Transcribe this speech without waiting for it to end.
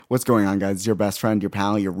What's going on, guys? It's your best friend, your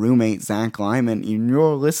pal, your roommate, Zach Lyman, and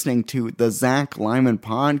you're listening to the Zach Lyman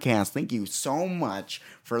Podcast. Thank you so much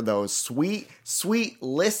for those sweet, sweet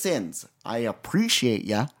listens. I appreciate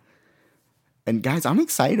ya. And guys, I'm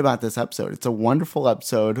excited about this episode. It's a wonderful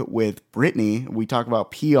episode with Brittany. We talk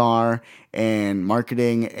about PR and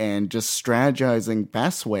marketing and just strategizing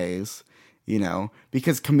best ways,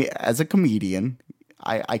 because as a comedian,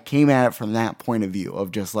 I came at it from that point of view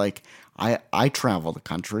of just like, I travel the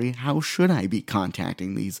country. How should I be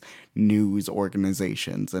contacting these news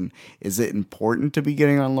organizations? And is it important to be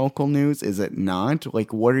getting on local news? Is it not?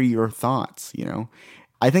 Like, what are your thoughts,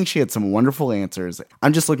 I think she had some wonderful answers.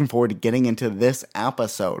 I'm just looking forward to getting into this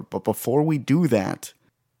episode. But before we do that,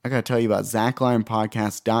 I got to tell you about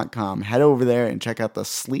ZachLymanPodcast.com. Head over there and check out the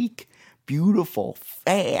sleek, beautiful,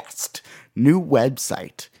 fast new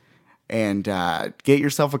website. And get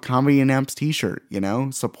yourself a Comedy and Amps t-shirt,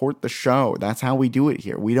 Support the show. That's how we do it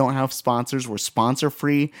here. We don't have sponsors. We're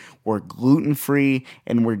sponsor-free, we're gluten-free,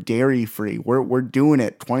 and we're dairy-free. We're doing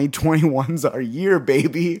it. 2021's our year,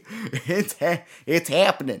 baby. It's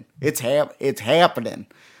happening. It's happening.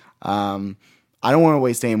 I don't want to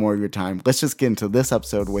waste any more of your time. Let's just get into this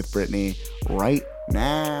episode with Brittany right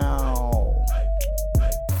now.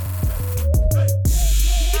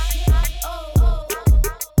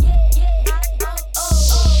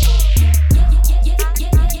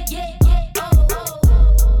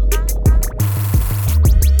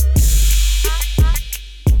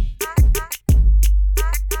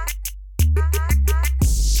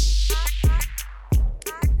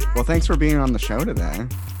 Well, thanks for being on the show today.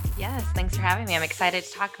 Yes, thanks for having me. I'm excited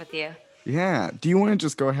to talk with you. Yeah. Do you want to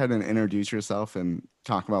just go ahead and introduce yourself and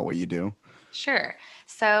talk about what you do? Sure.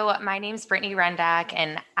 So my name's Brittany Rendak,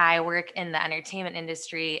 and I work in the entertainment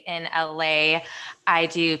industry in LA. I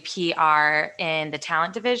do PR in the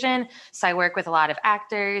talent division. So I work with a lot of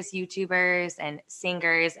actors, YouTubers, and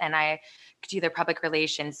singers, and I do their public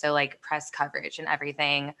relations, so like press coverage and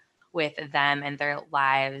everything with them and their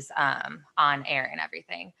lives on air and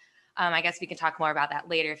everything. I guess we can talk more about that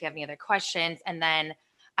later if you have any other questions. And then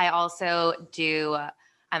I also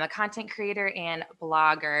I'm a content creator and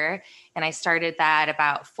blogger, and I started that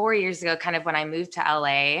about 4 years ago, kind of when I moved to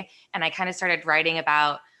LA, and I kind of started writing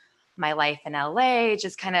about my life in LA,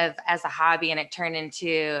 just kind of as a hobby, and it turned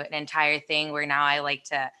into an entire thing where now I like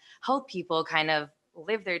to help people kind of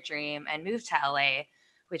live their dream and move to LA,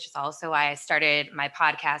 which is also why I started my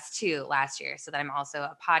podcast too last year, so that I'm also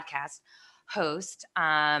a podcast host.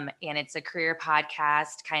 And it's a career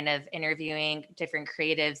podcast, kind of interviewing different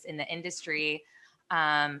creatives in the industry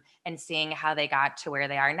and seeing how they got to where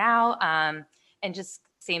they are now. And just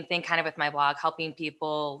same thing kind of with my blog, helping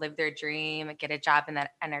people live their dream, get a job in the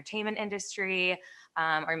entertainment industry,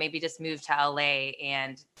 or maybe just move to LA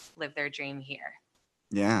and live their dream here.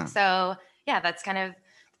 Yeah. So yeah, that's kind of the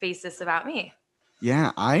basis about me.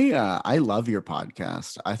 Yeah, I love your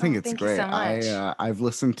podcast. I think it's great. Thank you so much. I've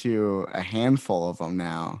listened to a handful of them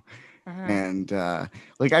now, Mm-hmm.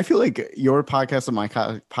 and I feel like your podcast and my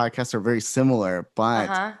podcast are very similar,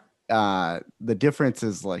 but the difference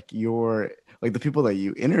is like the people that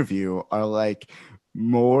you interview are like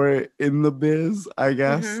more in the biz, I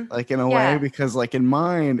guess, like in a way, because like in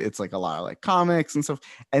mine, it's like a lot of like comics and stuff.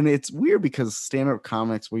 And it's weird because stand-up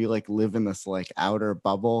comics, we like live in this like outer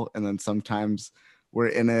bubble, and then sometimes we're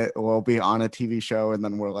in it, we'll be on a TV show, and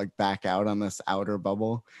then we're like back out on this outer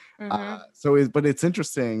bubble. But it's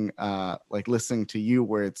interesting, like listening to you,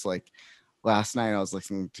 where it's like last night I was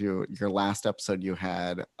listening to your last episode you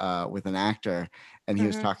had with an actor, and he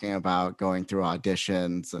was talking about going through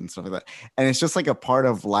auditions and stuff like that. And it's just like a part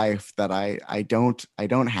of life that I don't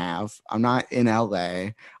have. I'm not in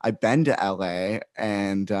LA. I've been to LA,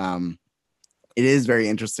 and it is very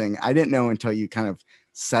interesting. I didn't know until you kind of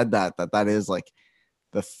said that is like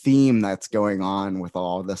the theme that's going on with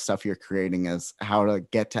all the stuff you're creating, is how to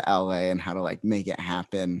get to LA and how to like make it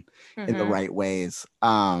happen in the right ways.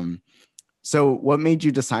 So what made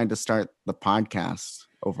you decide to start the podcast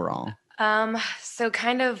overall? So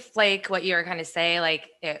kind of like what you were kind of saying, like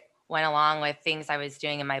it went along with things I was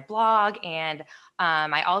doing in my blog. And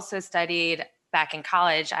I also studied back in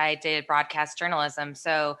college, I did broadcast journalism.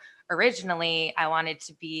 So originally I wanted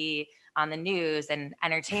to be on the news, and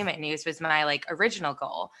entertainment news was my like original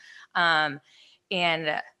goal.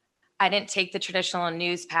 And I didn't take the traditional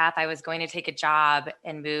news path. I was going to take a job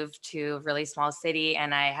and move to a really small city.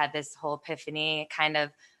 And I had this whole epiphany, kind of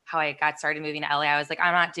how I got started moving to LA. I was like,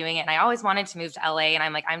 I'm not doing it. And I always wanted to move to LA. And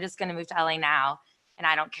I'm like, I'm just going to move to LA now. And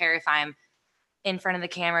I don't care if I'm in front of the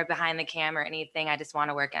camera, behind the camera, or anything. I just want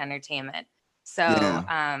to work in entertainment. So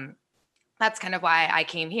that's kind of why I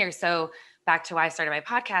came here. So back to why I started my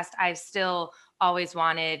podcast, I've still always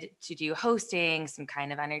wanted to do hosting, some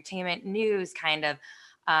kind of entertainment news kind of.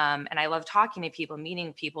 And I love talking to people,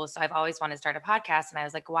 meeting people. So I've always wanted to start a podcast. And I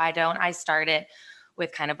was like, why don't I start it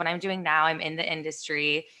with kind of what I'm doing now? I'm in the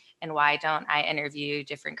industry. And why don't I interview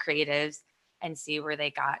different creatives and see where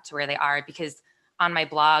they got to where they are? Because on my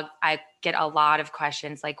blog, I get a lot of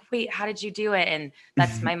questions like, wait, how did you do it? And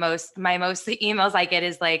that's my most emails I get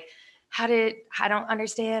is like, I don't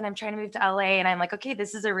understand. I'm trying to move to LA. And I'm like, okay,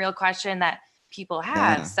 this is a real question that people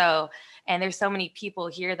have. Yeah. So, and there's so many people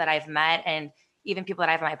here that I've met, and even people that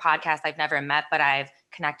I have on my podcast, I've never met, but I've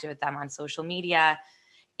connected with them on social media.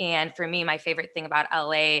 And for me, my favorite thing about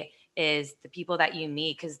LA is the people that you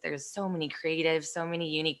meet, because there's so many creatives, so many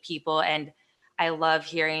unique people. And I love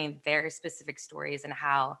hearing their specific stories and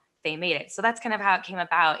how they made it. So that's kind of how it came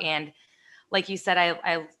about. And like you said,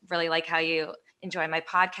 I really like how you enjoy my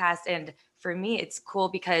podcast. And for me, it's cool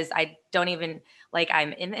because I don't even like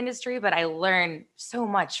I'm in the industry, but I learn so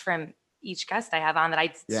much from each guest I have on that I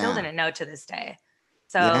still Yeah. didn't know to this day.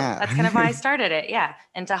 So that's kind of why I Yeah. started it. Yeah.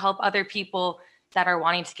 And to help other people that are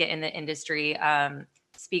wanting to get in the industry,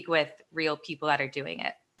 speak with real people that are doing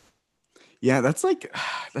it. Yeah, that's like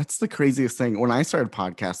that's the craziest thing. When I started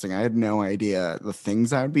podcasting, I had no idea the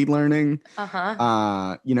things I would be learning.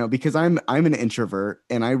 Uh-huh. Because I'm an introvert,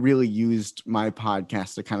 and I really used my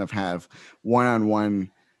podcast to kind of have one-on-one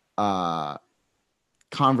uh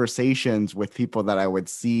conversations with people that I would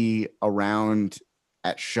see around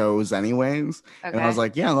at shows anyways. And I was Okay.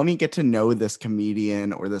 like, yeah, let me get to know this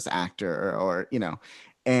comedian or this actor or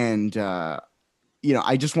and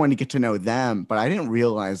I just wanted to get to know them, but I didn't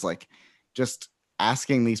realize like just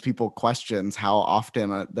asking these people questions, how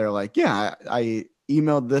often they're like, yeah, I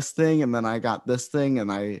emailed this thing and then I got this thing and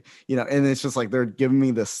and it's just like they're giving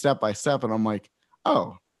me this step by step, and I'm like,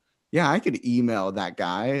 oh, yeah, I could email that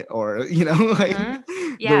guy or like Mm-hmm.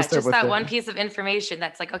 Yeah, those it's type just of that things. one piece of information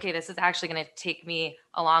that's like, okay, this is actually going to take me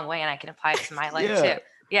a long way and I can apply it to my life Yeah, too.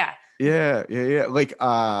 Yeah. yeah. Like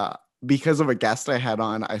because of a guest I had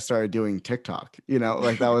on, I started doing TikTok.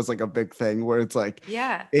 Like that was like a big thing where it's like,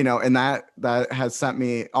 Yeah. and that has sent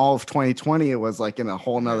me all of 2020. It was like in a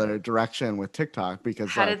whole Mhm. nother direction with TikTok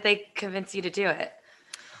because How like did they convince you to do it?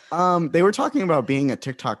 they were talking about being a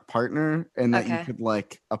TikTok partner and that you Okay. could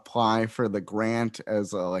like apply for the grant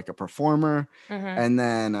as like a performer. Mm-hmm. And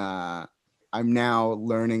then I'm now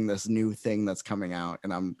learning this new thing that's coming out,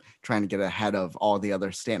 and I'm trying to get ahead of all the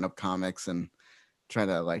other stand-up comics and try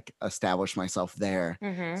to like establish myself there.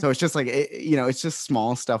 Mm-hmm. So it's just like it's just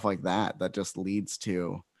small stuff like that that just leads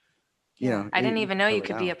to Yeah. I didn't you even just know you never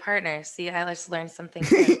could be know. a partner. See, I just learned something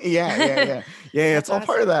too. Yeah. It's That's all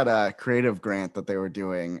part of awesome. that creative grant that they were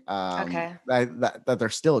doing, Okay. that they're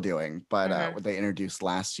still doing, but Mm-hmm. what they introduced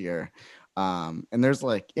last year. And there's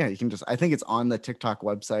like, yeah, you can just, I think it's on the TikTok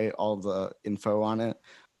website, all the info on it.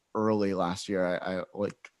 Early last year, I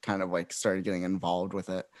like kind of like started getting involved with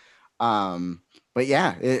it. But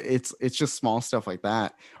yeah, it's just small stuff like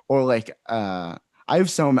that, or like I have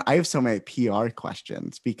so many PR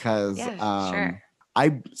questions because Yeah, sure.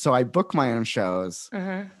 I book my own shows,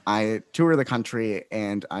 Mm-hmm. I tour the country,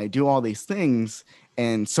 and I do all these things,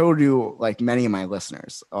 and so do like many of my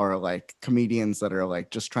listeners or like comedians that are like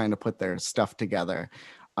just trying to put their stuff together.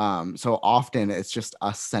 So often it's just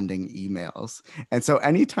us sending emails, and so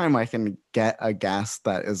anytime I can get a guest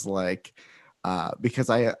that is like because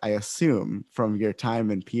I assume from your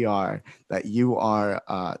time in PR that you are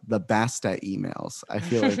the best at emails. I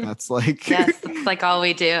feel like that's like Yes, that's like all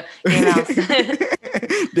we do. Emails.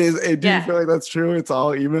 do you Yeah. feel like that's true? It's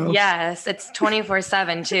all emails? Yes, it's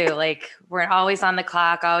 24/7 too. Like we're always on the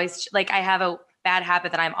clock, always like I have a bad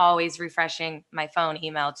habit that I'm always refreshing my phone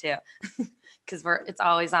email too. Cuz it's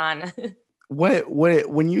always on. What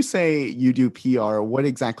when you say you do PR, what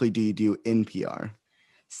exactly do you do in PR?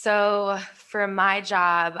 So for my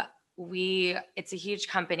job, it's a huge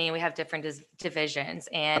company. We have different divisions,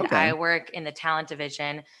 and I Okay. work in the talent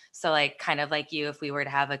division. So like kind of like you, if we were to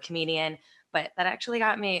have a comedian, but that actually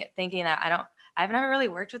got me thinking that I've never really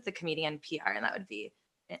worked with the comedian PR, and that would be,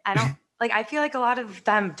 I don't like, I feel like a lot of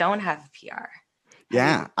them don't have PR. Have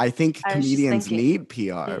Yeah, you, I think I was just comedians thinking, need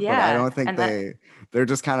PR, but I yeah. don't think And that, they're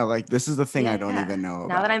just kind of like, this is the thing I don't yeah. even know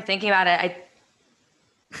Now that about. I'm thinking about it,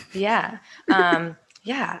 yeah.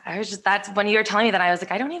 Yeah. I was just, that's when you were telling me that, I was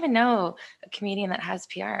like, I don't even know a comedian that has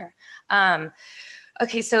PR.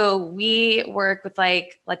 Okay. So we work with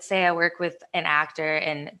like, let's say I work with an actor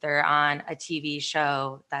and they're on a TV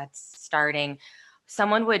show that's starting.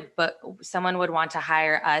 Someone would want to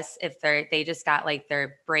hire us if they just got like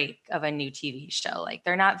their break of a new TV show. Like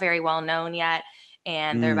they're not very well known yet.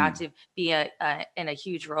 and they're about to be in a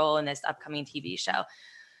huge role in this upcoming TV show.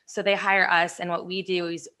 So they hire us, and what we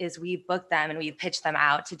do is we book them and we pitch them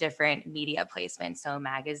out to different media placements. So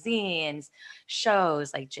magazines,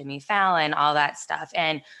 shows like Jimmy Fallon, all that stuff.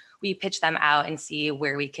 And we pitch them out and see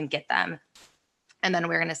where we can get them. And then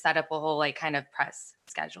we're going to set up a whole like kind of press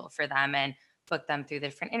schedule for them and book them through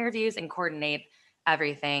different interviews and coordinate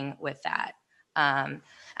everything with that. And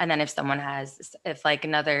then if like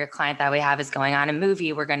another client that we have is going on a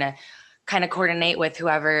movie, we're going to kind of coordinate with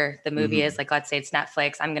whoever the movie is. Like, let's say it's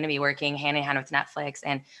Netflix. I'm going to be working hand in hand with Netflix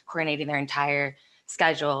and coordinating their entire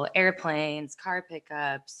schedule, airplanes, car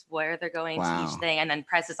pickups, where they're going to each thing. And then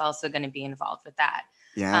press is also going to be involved with that.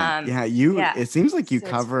 It seems like you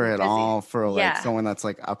cover it all for like someone that's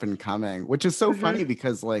like up and coming, which is so funny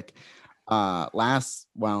because like last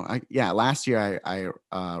year I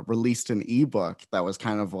released an ebook that was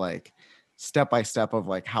kind of like step by step of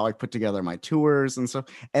like how I put together my tours and stuff.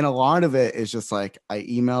 And a lot of it is just like I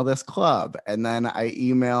email this club and then I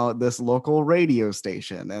email this local radio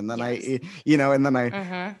station and then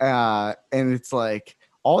and it's like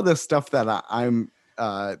all this stuff that I'm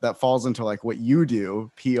that falls into like what you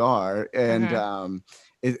do, PR, and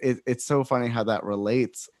it's so funny how that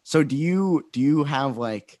relates. So do you have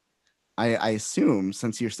like, I assume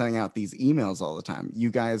since you're sending out these emails all the time,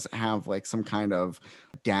 you guys have like some kind of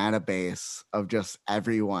database of just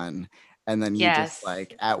everyone, and then you just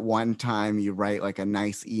like at one time you write like a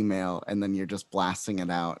nice email and then you're just blasting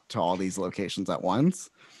it out to all these locations at once?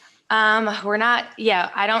 We're not,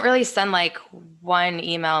 I don't really send like one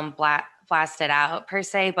email and blast it out per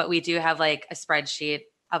se, but we do have like a spreadsheet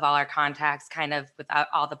of all our contacts, kind of without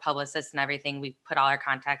all the publicists and everything. We put all our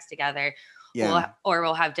contacts together.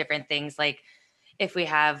 We'll have different things. Like if we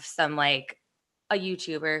have some like a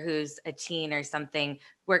YouTuber who's a teen or something,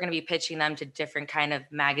 we're going to be pitching them to different kind of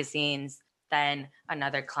magazines than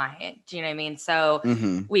another client. Do you know what I mean? So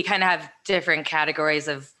we kind of have different categories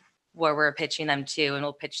of where we're pitching them to, and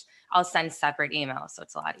I'll send separate emails. So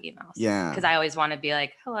it's a lot of emails. Yeah. Cause I always want to be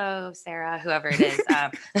like, hello, Sarah, whoever it is,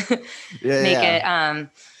 it,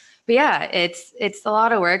 but yeah, it's a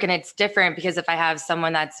lot of work, and it's different because if I have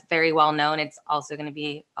someone that's very well known, it's also going to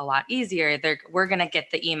be a lot easier. We're going to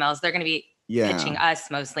get the emails. They're going to be pitching us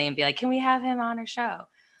mostly and be like, can we have him on our show?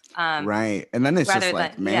 Right. And then it's just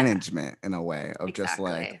like management in a way of just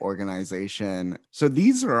like organization. So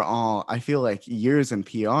these are all, I feel like years in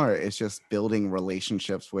PR is just building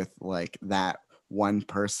relationships with like that one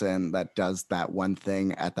person that does that one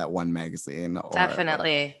thing at that one magazine.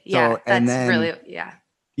 Definitely.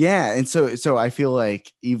 Yeah. And so I feel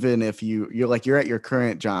like even if you're at your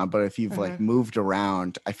current job, but if you've like moved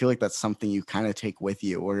around, I feel like that's something you kind of take with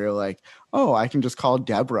you where you're like, oh, I can just call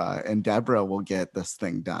Deborah and Deborah will get this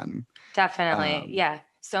thing done. Definitely.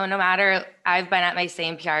 So no matter, I've been at my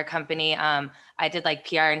same PR company. I did like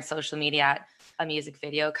PR and social media at a music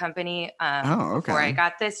video company before I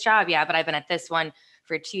got this job. Yeah. But I've been at this one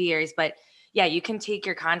for 2 years, but yeah, you can take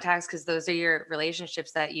your contacts because those are your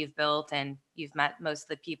relationships that you've built and you've met most of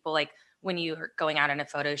the people. Like when you're going out on a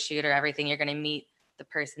photo shoot or everything, you're going to meet the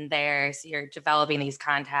person there. So you're developing these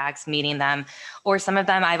contacts, meeting them, or some of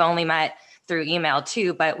them I've only met through email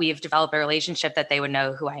too, but we've developed a relationship that they would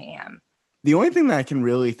know who I am. The only thing that I can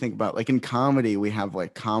really think about, like in comedy, we have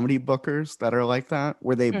like comedy bookers that are like that,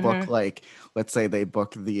 where they book like, let's say they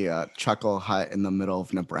book the Chuckle Hut in the middle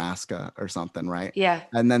of Nebraska or something, right? Yeah.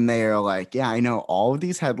 And then they are like, yeah, I know all of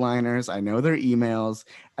these headliners. I know their emails.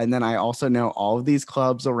 And then I also know all of these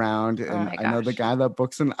clubs around. And I know the guy that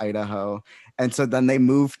books in Idaho. And so then they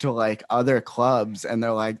move to like other clubs and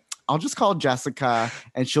they're like, I'll just call Jessica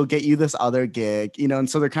and she'll get you this other gig, and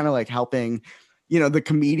so they're kind of like helping the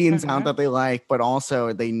comedians out that they like, but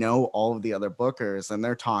also they know all of the other bookers and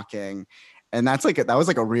they're talking. And that was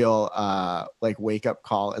like a real like wake up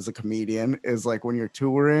call as a comedian, is like when you're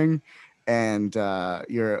touring and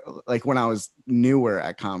you're like, when I was newer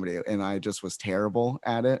at comedy and I just was terrible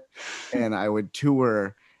at it and I would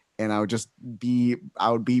tour and I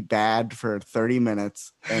would be bad for 30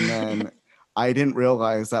 minutes. And then I didn't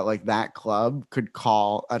realize that like that club could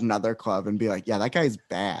call another club and be like, yeah, that guy's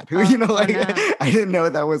bad. I didn't know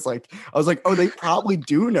that was like, I was like, oh, they probably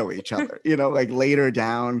do know each other, like later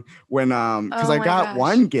down when, cause I got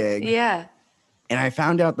one gig and I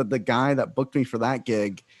found out that the guy that booked me for that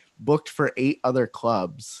gig booked for 8 other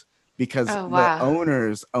clubs because the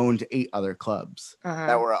owners owned 8 other clubs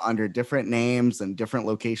that were under different names and different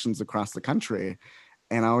locations across the country.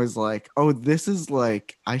 And I was like, oh, this is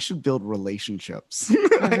like, I should build relationships.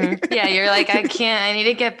 Yeah, you're like, I need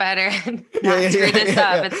to get better and not screw this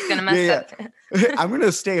up. It's going to mess up. I'm going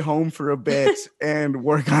to stay home for a bit and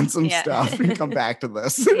work on some Yeah. stuff and come back to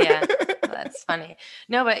this. Yeah. That's funny.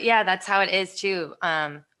 No, but yeah, that's how it is too.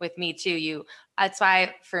 With me too. That's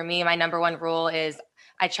why for me, my number one rule is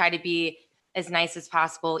I try to be as nice as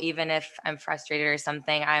possible, even if I'm frustrated or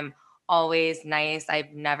something. I'm always nice. I'm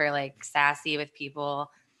never like sassy with people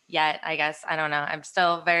yet. I guess I don't know. I'm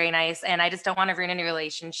still very nice, and I just don't want to ruin any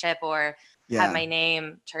relationship or have Yeah. my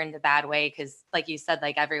name turned the bad way because, like you said,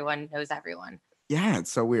 like everyone knows everyone. Yeah,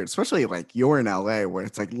 it's so weird, especially like you're in LA where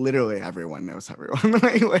it's like literally everyone knows everyone.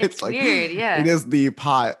 Like, where it's It's like weird, it yeah. is the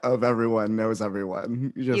pot of everyone knows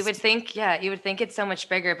everyone. You You would just think, yeah, you would think it's so much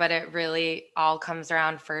bigger, but it really all comes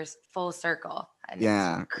around first full circle, and it's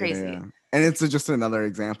yeah. crazy. And it's just another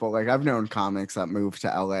example. Like I've known comics that moved to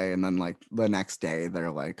LA and then like the next day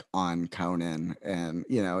they're like on Conan and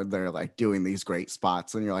they're like doing these great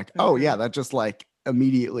spots and you're like, "Oh yeah, Hmm. that just like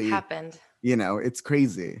immediately, Happened. it's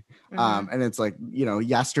crazy." Hmm. And it's like,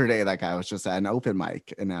 yesterday that guy was just at an open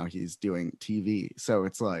mic and now he's doing TV. So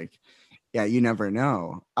it's like, yeah, you never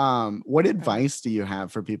know. What Hmm. advice do you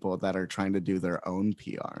have for people that are trying to do their own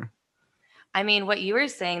PR? I mean, what you were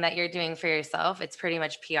saying that you're doing for yourself, it's pretty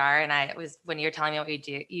much PR. And when you're telling me what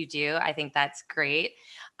you do, I think that's great.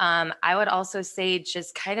 I would also say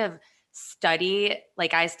just kind of study,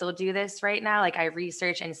 like I still do this right now. Like I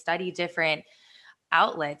research and study different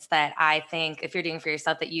outlets that I think if you're doing for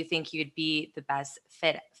yourself that you think you'd be the best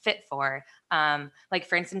fit for. Like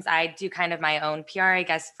for instance, I do kind of my own PR, I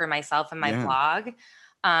guess, for myself and my Yeah. blog.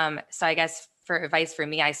 So I guess for advice for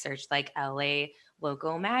me, I searched like LA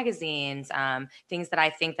local magazines, things that I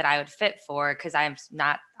think that I would fit for because I'm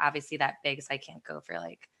not obviously that big, so I can't go for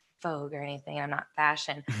like Vogue or anything. I'm not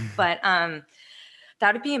fashion, but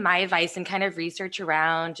that would be my advice and kind of research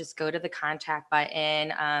around. Just go to the contact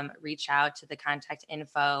button, reach out to the contact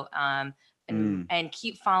info, Mm. and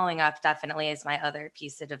keep following up. Definitely is my other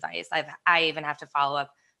piece of advice. I even have to follow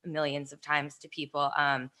up millions of times to people,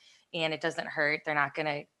 and it doesn't hurt. They're not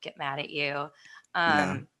gonna get mad at you.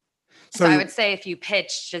 Yeah. So I So would say if you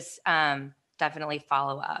pitch, just definitely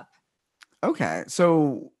follow up. okay.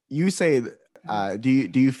 So you say, Mhm.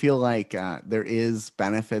 do you feel like there is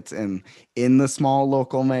benefits in the small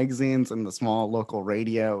local magazines and the small local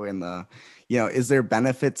radio and is there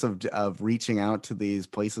benefits of reaching out to these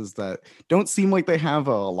places that don't seem like they have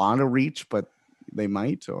a lot of reach, but they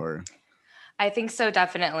might, or I think so,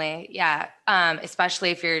 definitely. Yeah.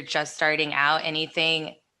 Especially if you're just starting out,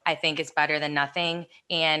 anything I think is better than nothing.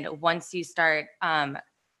 And once you start,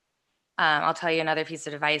 I'll tell you another piece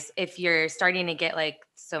of advice. If you're starting to get like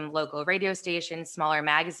some local radio stations, smaller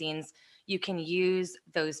magazines, you can use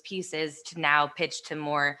those pieces to now pitch to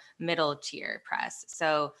more middle tier press.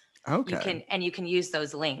 So okay. you can use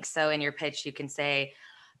those links. So in your pitch, you can say,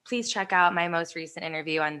 please check out my most recent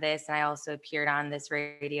interview on this. And I also appeared on this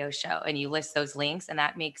radio show. And you list those links, and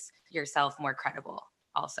that makes yourself more credible,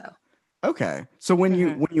 also. Okay. So when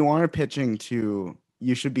you Hmm. when you are pitching to,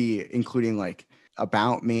 you should be including like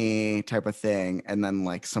about me type of thing and then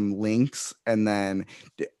like some links and then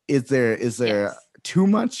is there Yes. too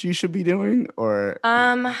much you should be doing or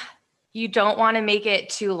Um, you don't want to make it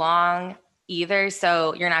too long either.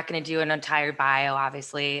 So you're not going to do an entire bio,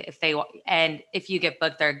 obviously. And if you get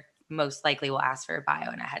booked, they're most likely will ask for a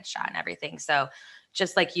bio and a headshot and everything. So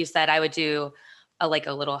just like you said, I would do a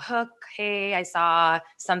little hook. Hey, I saw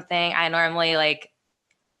something. I normally like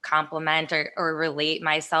compliment or relate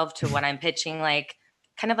myself to what I'm pitching, like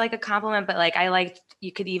kind of like a compliment, but like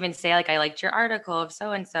you could even say like, I liked your article of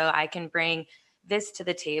so and so. I can bring this to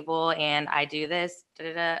the table and I do this,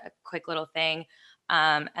 a quick little thing.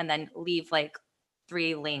 And then leave like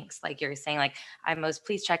three links, like you're saying, like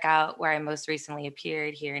please check out where I most recently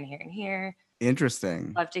appeared here and here and here.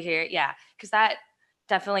 interesting. Love to hear it. Yeah. Cause that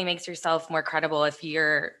definitely makes yourself more credible if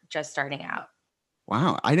you're just starting out.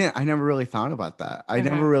 Wow. I never really thought about that. I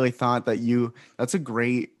never Hmm. really thought that's a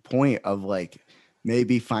great point of like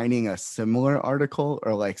maybe finding a similar article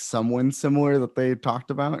or like someone similar that they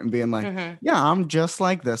talked about and being like, Hmm. yeah, I'm just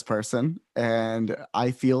like this person and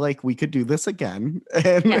I feel like we could do this again.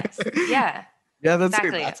 And Yes. Yeah. yeah,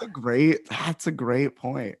 Exactly. that's a great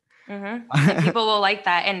point. And people will like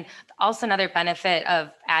that. And also another benefit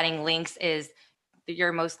of adding links is that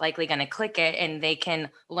you're most likely going to click it and they can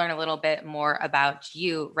learn a little bit more about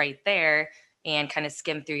you right there and kind of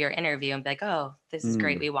skim through your interview and be like, oh, this is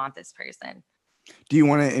great. Hmm. We want this person. Do you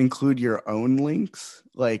want to include your own links,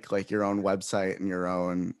 like your own website and your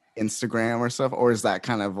own Instagram or stuff, or is that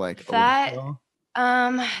kind of like That overkill?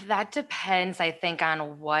 that depends, I think,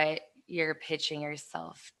 on what you're pitching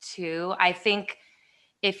yourself to. I think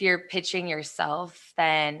if you're pitching yourself,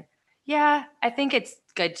 then yeah, I think it's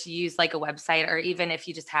good to use like a website, or even if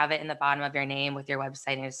you just have it in the bottom of your name with your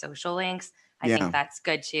website and your social links, I think Yeah. that's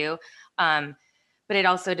good too. But it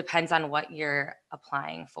also depends on what you're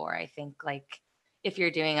applying for. I think like if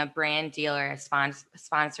you're doing a brand deal or a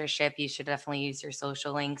sponsorship, you should definitely use your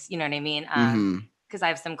social links. You know what I mean? Mm-hmm. Because I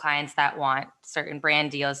have some clients that want certain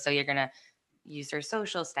brand deals, so you're gonna use their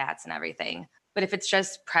social stats and everything. But if it's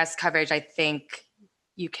just press coverage, I think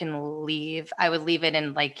I would leave it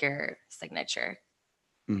in like your signature,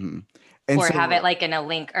 Mm-hmm. And or have it so, like in a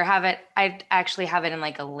link, or I'd actually have it in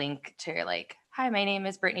like a link to like, hi, my name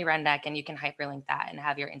is Brittany Rendeck, and you can hyperlink that and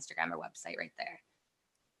have your Instagram or website right there.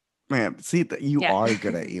 man, see that you Yeah. are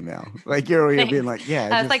good at email. Like you're being Thanks. like, yeah,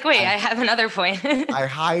 I was like, wait, I have another point. I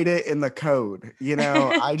hide it in the code.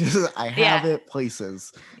 I have Yeah. it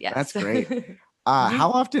places. That's Yes. great. Mhm. How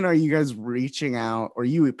often are you guys reaching out, or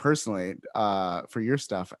you personally, for your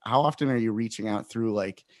stuff? How often are you reaching out through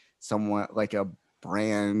like someone like a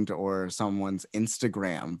brand or someone's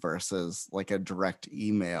Instagram versus like a direct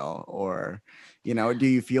email? Or, do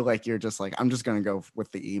you feel like you're just like, I'm just gonna go with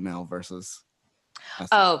the email versus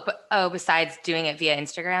message? Besides doing it via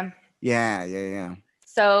Instagram. Yeah, yeah, yeah.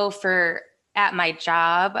 So at my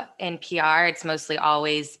job in PR, it's mostly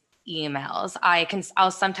always emails.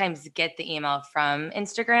 I'll sometimes get the email from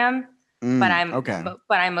Instagram, but Okay.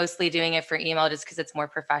 I'm mostly doing it for email just because it's more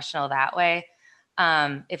professional that way.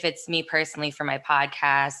 If it's me personally for my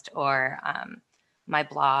podcast or my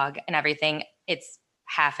blog and everything, it's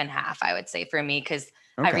half and half, I would say, for me, because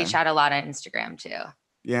I Okay. reach out a lot on Instagram too.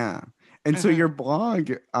 Yeah. And so Hmm.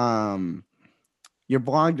 your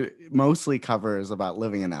blog mostly covers about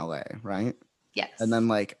living in LA, right? And Yes. then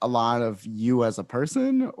like a lot of you as a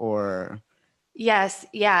person, or Yes.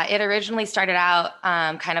 Yeah. It originally started out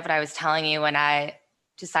kind of what I was telling you when I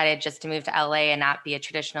decided just to move to LA and not be a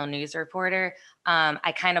traditional news reporter.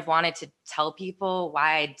 I kind of wanted to tell people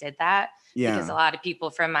why I did that, because yeah. a lot of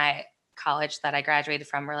people from my college that I graduated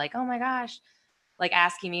from were like, oh my gosh, like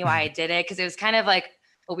asking me why I did it. Cause it was kind of like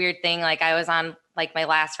a weird thing. Like I was on like my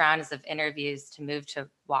last rounds of interviews to move to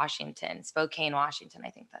Washington, Spokane, Washington. I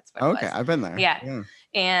think that's what it Okay, was. I've been there. Yeah. Yeah.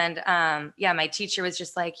 And yeah, my teacher was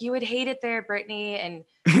just like, you would hate it there, Brittany. And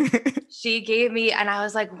she gave me, and I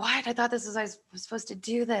was like, what? I thought I was supposed to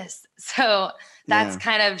do this. So that's Yeah.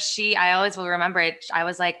 kind of I always will remember it. I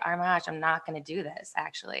was like, oh my gosh, I'm not going to do this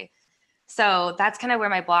actually. So that's kind of where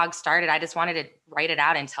my blog started. I just wanted to write it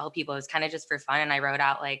out and tell people. It was kind of just for fun. And I wrote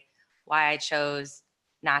out like why I chose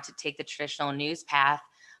not to take the traditional news path.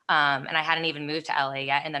 And I hadn't even moved to LA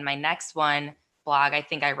yet. And then my next blog, I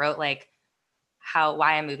think I wrote like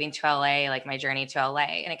why I'm moving to LA, like my journey to LA.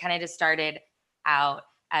 And it kind of just started out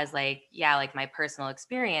as like, yeah, like my personal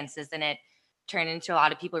experiences. And it turned into a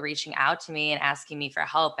lot of people reaching out to me and asking me for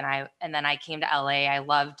help. And then I came to LA. I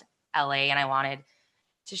loved LA and I wanted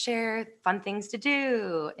to share fun things to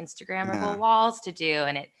do, Instagrammable Yeah. walls to do.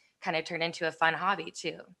 And it kind of turned into a fun hobby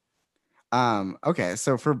too. Okay,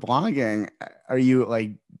 so for blogging, are you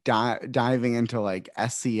like diving into like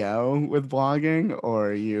SEO with blogging,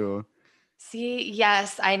 or are you? See,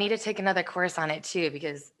 yes, I need to take another course on it too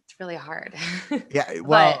because it's really hard. Yeah, But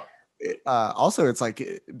well, also it's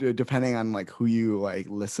like depending on like who you like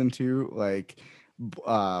listen to, like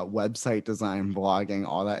website design, blogging,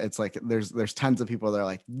 all that. It's like there's tons of people that are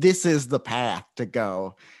like, this is the path to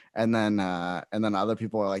go, and then other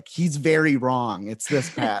people are like, he's very wrong. It's this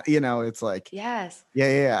path. It's like, yes.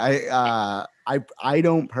 yeah. I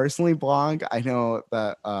don't personally blog. I know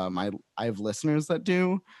that I have listeners that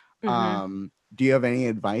do. Hmm. Do you have any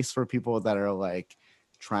advice for people that are like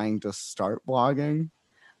trying to start blogging?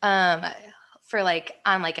 Um, for like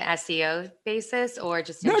on like an SEO basis or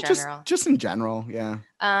just in No, just general? just in general, yeah.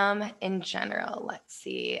 In general, let's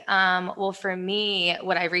see. Well, for me,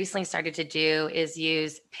 what I recently started to do is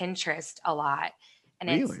use Pinterest a lot. And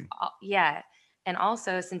Really? yeah. And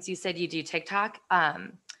also, since you said you do TikTok,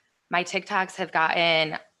 my TikToks have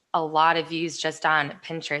gotten a lot of views just on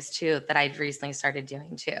Pinterest too, that I've recently started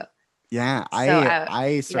doing too. Yeah, So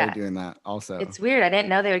I started yeah, doing that also. it's weird. I didn't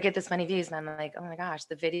know they would get this many views. And I'm like, oh my gosh,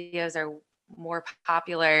 the videos are more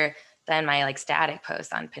popular than my like static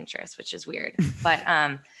posts on Pinterest, which is weird. But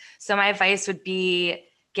so my advice would be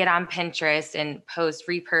get on Pinterest and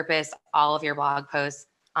repurpose all of your blog posts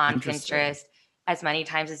on Interesting. Pinterest as many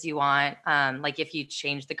times as you want. Like if you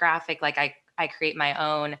change the graphic, like I create my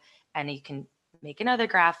own, and you can make another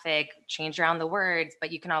graphic, change around the words,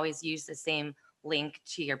 but you can always use the same link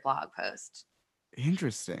to your blog post.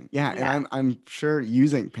 Interesting. Yeah, and Yeah. I'm sure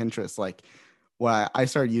using Pinterest, like what I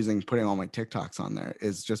started using, putting all my TikToks on there,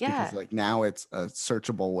 is just because Yeah. like now it's a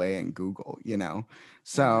searchable way in Google.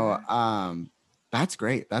 So Uh-huh. That's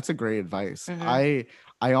great. That's a great advice. Hmm. I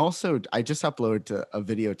just uploaded a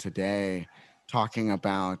video today talking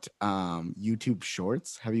about YouTube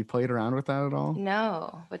Shorts. Have you played around with that at all?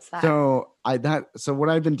 No, what's that? So what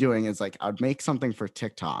I've been doing is like I'd make something for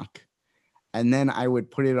TikTok, and then I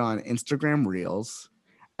would put it on Instagram Reels,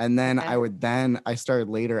 and then Okay. I started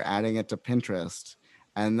later adding it to Pinterest,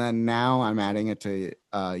 and then now I'm adding it to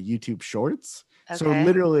YouTube Shorts. So Okay.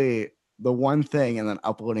 literally the one thing, and then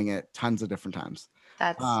uploading it tons of different times.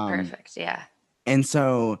 That's Um, perfect. Yeah. and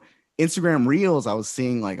so Instagram Reels, I was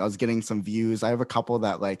seeing like I was getting some views. I have a couple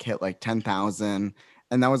that like hit like 10,000,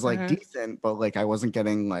 and that was like Hmm. decent, but like I wasn't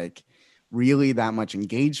getting like really that much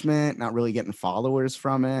engagement, not really getting followers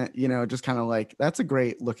from it, just kind of like that's a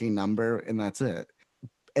great looking number and that's it.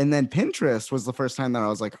 And then Pinterest was the first time that I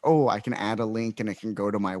was like, oh, I can add a link and it can go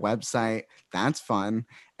to my website. That's fun.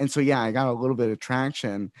 And so, yeah, I got a little bit of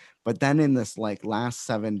traction. But then in this like last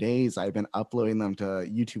 7 days, I've been uploading them to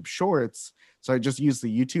YouTube Shorts. So I just used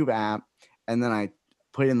the YouTube app and then I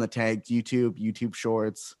put in the tags YouTube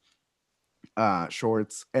Shorts,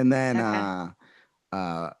 Shorts. And then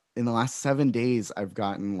Okay. in the last 7 days, I've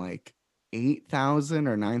gotten like 8,000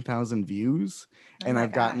 or 9,000 views, Oh and my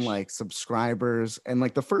I've gotten gosh. like subscribers. And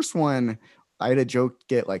like the first one, I had a joke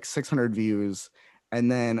get like 600 views. And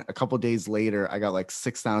then a couple days later, I got like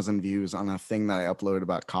 6,000 views on a thing that I uploaded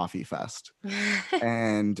about Coffee Fest.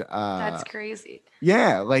 And That's crazy.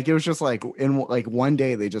 yeah, like it was just like in like one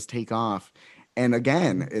day they just take off. And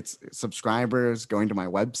again, it's subscribers going to my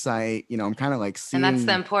website. I'm kind of like And that's the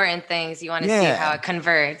seeing, important things. You want to see how yeah. it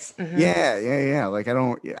converts. Hmm. Yeah. Like I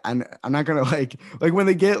don't, yeah, I'm not gonna like when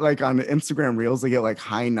they get like on Instagram Reels, they get like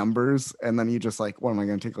high numbers, and then you just like, what am I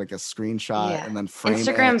gonna take like a screenshot Yeah. and then frame it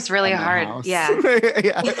Instagram's really on my hard. house? Yeah.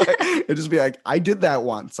 Yeah, it just be like, I did that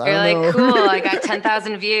once. I You're don't like, know. cool, I got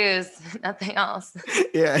 10,000 views, nothing else.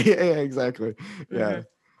 Yeah, exactly. Hmm. Yeah,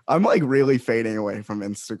 I'm like really fading away from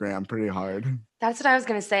Instagram pretty hard. That's what I was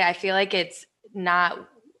going to say. I feel like it's not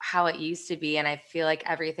how it used to be. And I feel like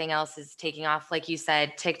everything else is taking off. Like you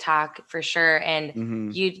said, TikTok for sure. And Hmm.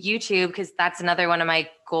 YouTube, because that's another one of my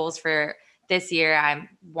goals for this year. I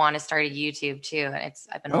want to start a YouTube too. And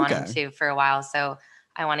I've been wanting Okay. to for a while. So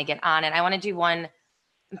I want to get on it. I want to do one.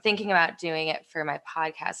 I'm thinking about doing it for my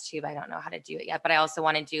podcast too, but I don't know how to do it yet. But I also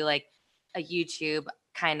want to do like a YouTube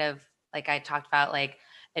kind of like I talked about, like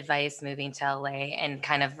advice moving to LA and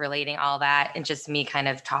kind of relating all that and just me kind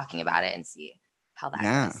of talking about it and see how that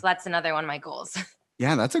Yeah. goes. So that's another one of my goals.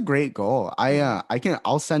 Yeah, that's a great goal. Mhm.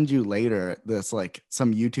 I'll send you later this like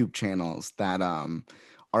some YouTube channels that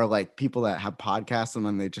are like people that have podcasts and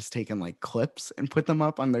then they just taken like clips and put them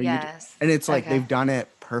up on their YouTube. Yes. And it's like Okay. they've done it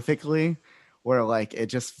perfectly where like it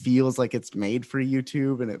just feels like it's made for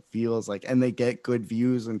YouTube and it feels like and they get good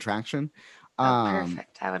views and traction. Oh, Um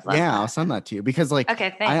perfect. I would love yeah, I'll that. send that to you because like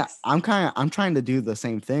Okay. Thanks. I'm trying to do the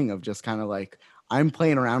same thing of just kind of like I'm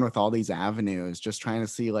playing around with all these avenues, just trying to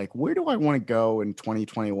see like where do I want to go in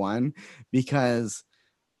 2021? Because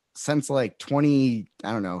since like 20,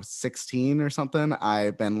 I don't know, 16 or something,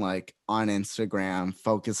 I've been like on Instagram,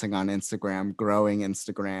 focusing on Instagram, growing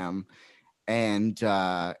Instagram, and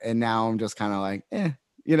now I'm just kind of like,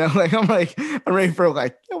 like I'm ready for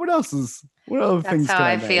like, yeah, what other That's things how can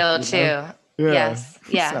I I make, feel too. Yeah. Yes.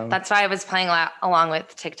 Yeah. So That's why I was playing along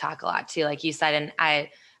with TikTok a lot too, like you said.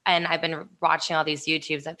 And I've been watching all these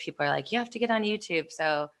YouTubes that people are like, you have to get on YouTube.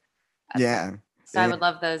 yeah. So I Yeah. would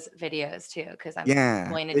love those videos too, because I'm Yeah.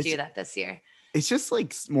 going to do that this year. It's just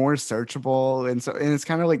like more searchable, and it's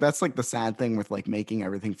kind of like that's like the sad thing with like making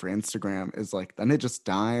everything for Instagram is like then it just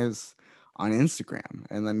dies on Instagram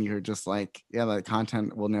and then you're just like, yeah, the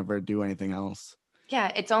content will never do anything else. Yeah,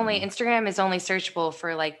 it's only Mm. Instagram is only searchable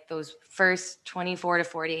for like those first 24 to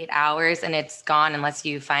 48 hours and it's gone unless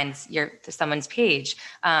you find someone's page.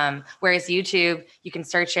 Whereas YouTube, you can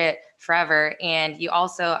search it forever. And you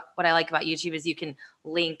also, what I like about YouTube is you can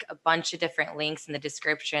link a bunch of different links in the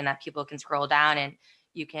description that people can scroll down and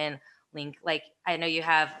you can link, like, I know you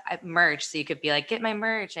have merch. So you could be like, get my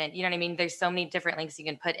merch. And you know what I mean? There's so many different links you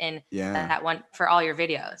can put in Yeah. that one for all your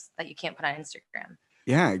videos that you can't put on Instagram.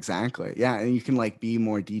 Yeah, exactly. Yeah, and you can like be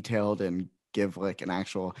more detailed and give like an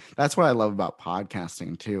actual that's what I love about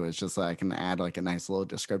podcasting too. It's just like I can add like a nice little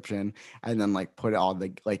description and then like put all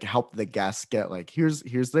the like help the guests get like here's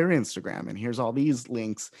their Instagram and here's all these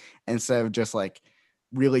links instead of just like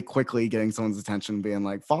really quickly getting someone's attention being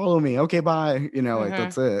like follow me, okay, bye, like Hmm.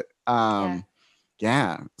 that's it. Yeah.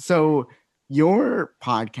 Yeah. So your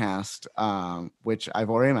podcast, which I've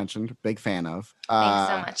already mentioned, big fan of.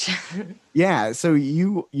 Thanks so much. Yeah, so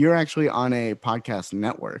you're actually on a podcast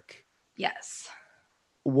network. Yes.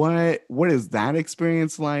 what is that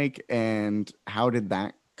experience like, and how did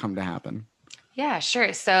that come to happen? Yeah,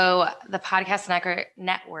 sure. So the podcast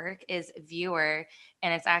network is Viewer,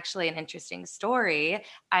 and it's actually an interesting story.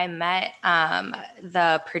 I met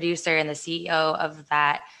the producer and the CEO of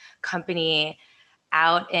that company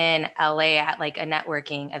out in LA at like a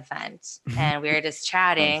networking event, and we were just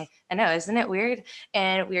chatting. Nice. I know, isn't it weird?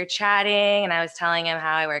 And we were chatting, and I was telling him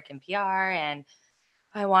how I work in PR, and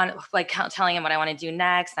I want like telling him what I want to do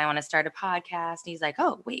next. I want to start a podcast. And he's like,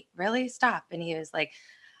 "Oh, wait, really? Stop!" And he was like,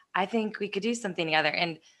 I think we could do something together.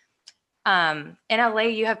 And in LA,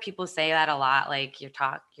 you have people say that a lot. Like you're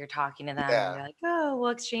talking to them and Yeah. they're like, oh, we'll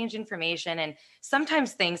exchange information. And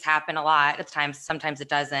sometimes things happen a lot of times, sometimes it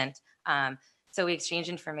doesn't. So we exchange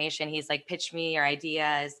information. He's like, pitch me your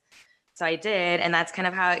ideas. So I did. And that's kind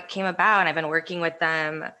of how it came about. And I've been working with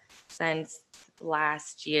them since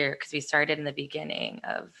last year because we started in the beginning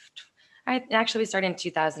of, we started in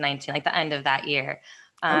 2019, like the end of that year.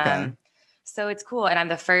 Okay. So it's cool. And I'm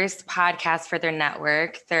the first podcast for their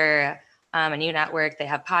network. They're a new network. They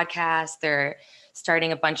have podcasts. They're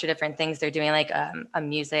starting a bunch of different things. They're doing like a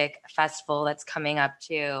music festival that's coming up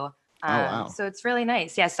too. Oh wow. So it's really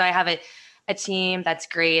nice. Yeah. So I have a team that's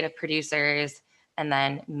great of producers and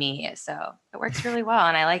then me. So it works really well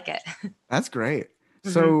and I like it. That's great. hmm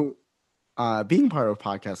So being part of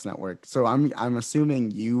Podcast Network, so I'm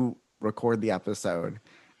assuming you record the episode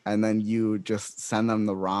and then you just send them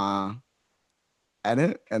the raw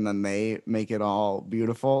edit and then they make it all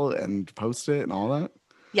beautiful and post it and all that.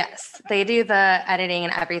 Yes, they do the editing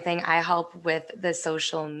and everything. I help with the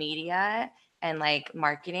social media and like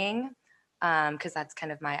marketing because that's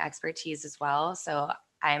kind of my expertise as well. So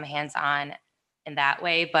I'm hands on in that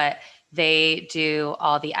way, but they do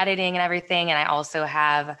all the editing and everything. And I also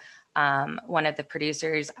have one of the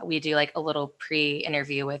producers, we do like a little pre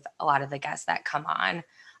interview with a lot of the guests that come on.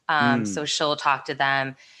 So Mm, she'll talk to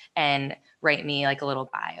them and write me like a little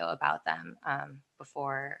bio about them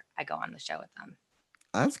before I go on the show with them.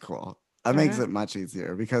 that's cool. That makes hmm it much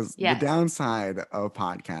easier because the Yes. downside of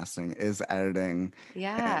podcasting is editing and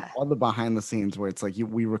Yeah. all the behind the scenes where it's like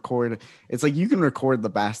we record, it's like you can record the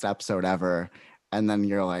best episode ever and then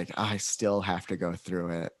you're like, "Oh, I still have to go through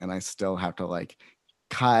it and I still have to like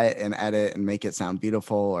cut and edit and make it sound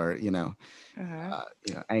beautiful or hmm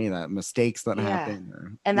any of the mistakes that Yeah. happen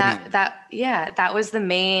or And yeah. that was the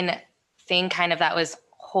main thing kind of that was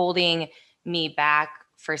holding me back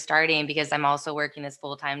for starting because I'm also working this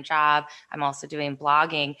full-time job. I'm also doing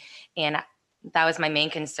blogging. And that was my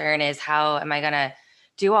main concern is how am I going to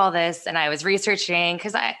do all this? And I was researching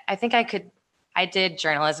because I think I did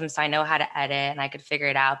journalism, so I know how to edit and I could figure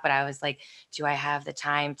it out. But I was like, do I have the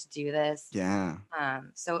time to do this? Yeah.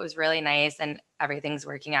 So it was really nice and everything's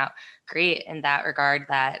working out great in that regard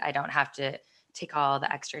that I don't have to take all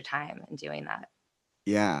the extra time in doing that.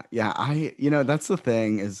 Yeah, yeah. That's the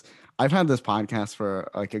thing is I've had this podcast for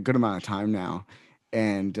like a good amount of time now.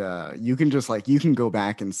 And you can just like you can go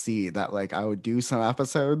back and see that like I would do some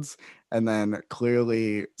episodes and then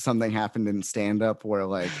clearly something happened in stand up where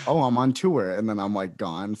like, oh, I'm on tour and then I'm like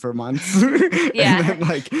gone for months. And Yeah. then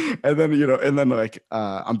like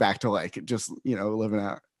I'm back to like just,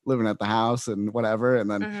 living at the house and whatever.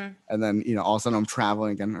 hmm And then, all of a sudden I'm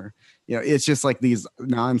traveling again or it's just like these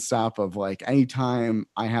nonstop of like anytime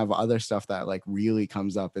I have other stuff that like really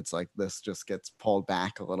comes up, it's like this just gets pulled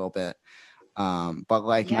back a little bit. But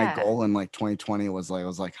like my Yeah. goal in like 2020 was like I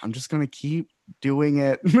was like, I'm just gonna keep doing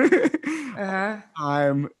it all Uh-huh. the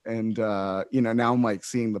time. And now I'm like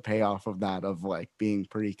seeing the payoff of that of like being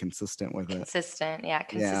pretty consistent with it. Consistent. Yeah.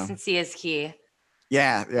 Yeah. Consistency is key.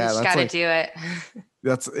 Yeah, You yeah. just got to do it.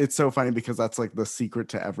 That's it's so funny because that's like the secret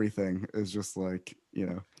to everything is just like,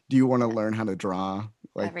 do you want to learn how to draw?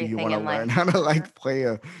 Like, do you Everything want to in learn life. how to Uh-huh. like play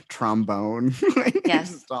a trombone? Like, it's Yes.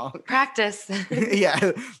 just all, Practice.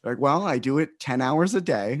 yeah. Like, well, I do it 10 hours a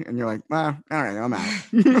day. And you're like, all right, I'm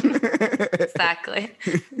out. Exactly.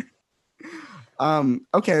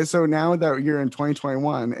 Okay, so now that you're in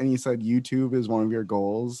 2021 and you said YouTube is one of your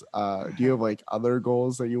goals, do you have like other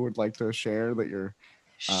goals that you would like to share that you're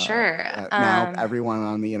Sure. now everyone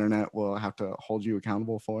on the internet will have to hold you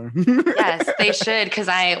accountable for? Yes, they should because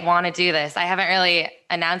I want to do this. I haven't really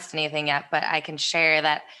announced anything yet, but I can share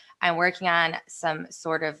that I'm working on some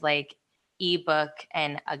sort of like ebook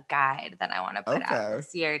and a guide that I want to put out Okay.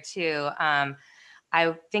 this year too. I'm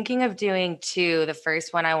thinking of doing two. The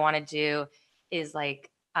first one I want to do is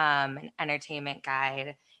like an entertainment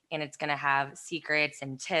guide, and it's going to have secrets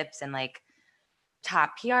and tips and like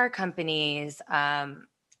top PR companies,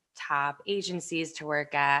 top agencies to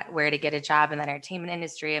work at, where to get a job in the entertainment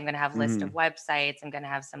industry. I'm going to have a list of Mhm. websites. I'm going to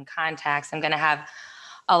have some contacts. I'm going to have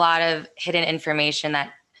a lot of hidden information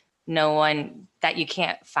that that you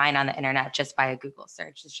can't find on the internet just by a Google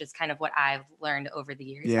search. It's just kind of what I've learned over the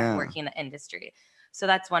years of working in the industry. So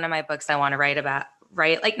that's one of my books I want to write about,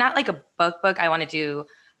 right? Like not like a book. I want to do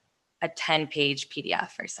a 10-page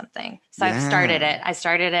PDF or something. So I've started it.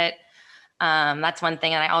 That's one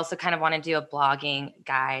thing. And I also kind of want to do a blogging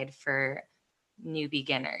guide for new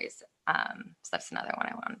beginners. So that's another one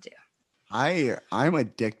I want to do. I'm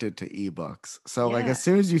addicted to ebooks. So like as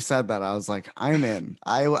soon as you said that, I was like, I'm in.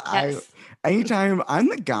 I anytime I'm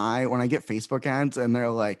the guy when I get Facebook ads and they're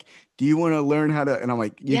like, do you want to learn how to, and I'm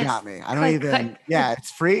like, you got me. I don't click. Yeah, it's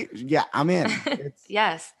free. Yeah, I'm in. It's,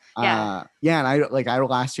 and I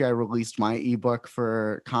last year I released my ebook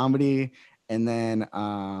for comedy, and then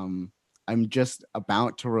I'm just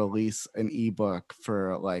about to release an ebook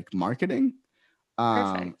for like marketing.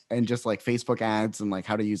 And just like Facebook ads and like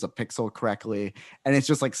how to use a pixel correctly. And it's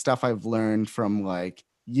just like stuff I've learned from like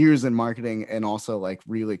years in marketing, and also like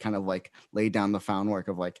really kind of like laid down the groundwork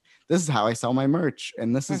of like, this is how I sell my merch.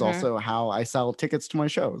 And this is also how I sell tickets to my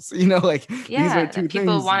shows, like these are two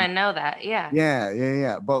people things. Want to know that.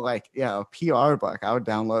 Yeah. But like, a PR book, I would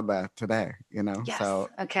download that today, Yes. So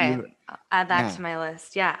okay. I'll add that to my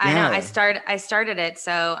list. I know I started it.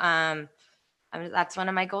 So, that's one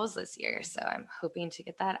of my goals this year. So I'm hoping to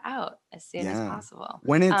get that out as soon as possible.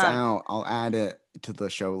 When it's out, I'll add it to the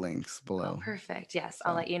show links below. Oh, perfect. Yes, so.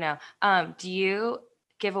 I'll let you know. Do you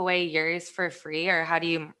give away yours for free, or how do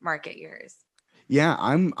you market yours? Yeah,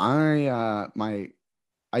 I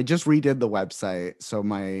just redid the website, so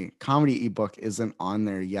my comedy ebook isn't on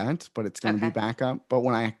there yet, but it's going to be back up. But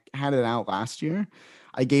when I had it out last year,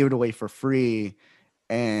 I gave it away for free,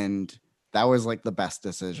 and that was like the best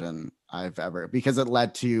decision I've ever, because it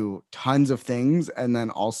led to tons of things. And then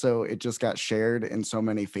also it just got shared in so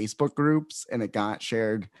many Facebook groups, and it got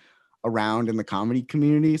shared around in the comedy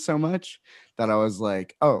community so much that I was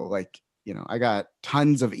like, oh, like, I got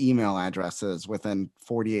tons of email addresses within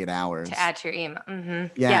 48 hours. To add to your email. Mm-hmm.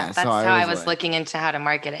 Yeah. That's how I was looking into how to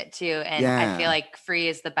market it too. And I feel like free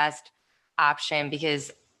is the best option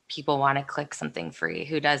because people want to click something free.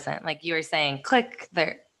 Who doesn't? Like you were saying, click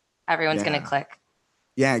there. Everyone's going to click.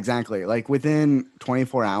 Yeah, exactly. Like within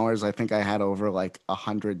 24 hours, I think I had over like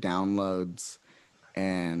 100 downloads,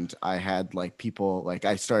 and I had like people, like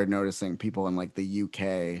I started noticing people in like the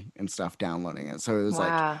UK and stuff downloading it. So it was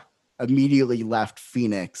like immediately left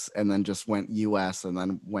Phoenix and then just went US and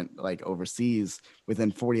then went like overseas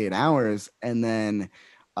within 48 hours. And then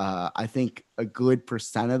I think a good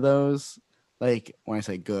percent of those, like when I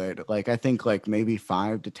say good, like I think like maybe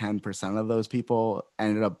 5 to 10% of those people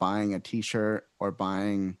ended up buying a t-shirt or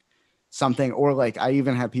buying something, or like I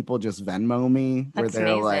even had people just Venmo me where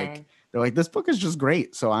they're like, this book is just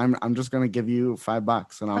great, so I'm just gonna give you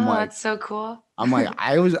 $5. And I'm like, that's so cool. I'm like,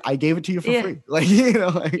 I gave it to you for free. Like,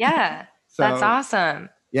 so, that's awesome.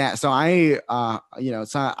 Yeah. So I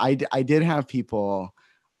did have people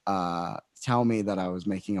tell me that I was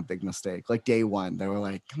making a big mistake. Like day one, they were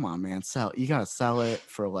like, come on, man, you gotta sell it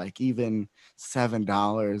for like even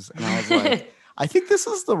 $7. And I was like, I think this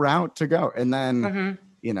is the route to go. And then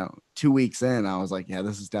 2 weeks in, I was like, yeah,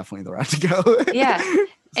 this is definitely the route to go.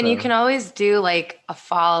 And you can always do like a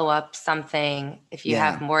follow-up something if you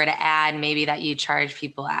have more to add, maybe that you charge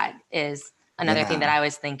people at is another thing that I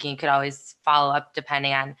was thinking. You could always follow up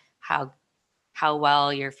depending on how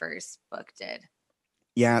well your first book did.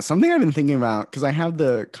 Yeah, something I've been thinking about, because I have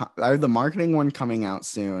the marketing one coming out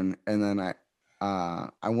soon, and then I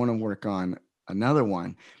want to work on another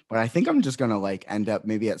one, but I think I'm just gonna like end up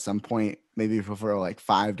maybe at some point, maybe for like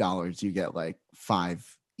 $5, you get like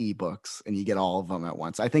 5 ebooks and you get all of them at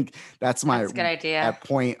once. I think that's a good idea. At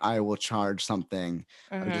point I will charge something,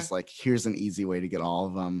 just like, here's an easy way to get all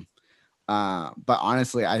of them. But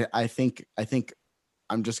honestly, I think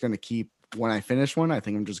I'm just gonna keep, when I finish one, I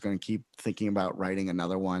think I'm just gonna keep thinking about writing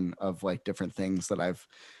another one of like different things that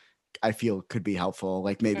I feel could be helpful.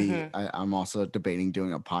 Like maybe I'm also debating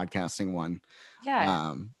doing a podcasting one.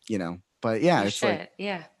 But yeah, it's like,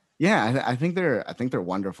 I think they're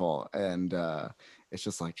wonderful. And it's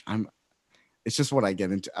just like, it's just what I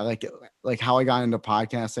get into. I like it, like how I got into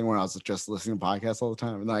podcasting when I was just listening to podcasts all the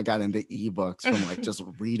time. And then I got into ebooks from like just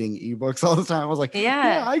reading ebooks all the time. I was like,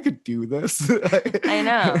 yeah, I could do this. I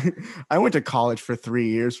know. I went to college for 3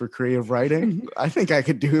 years for creative writing. I think I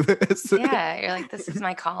could do this. Yeah. You're like, this is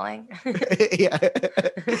my calling. Yeah.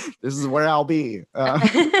 This is where I'll be.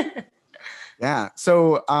 Yeah.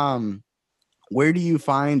 So, where do you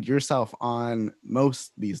find yourself on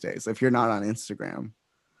most these days if you're not on Instagram?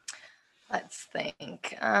 Let's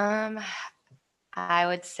think. I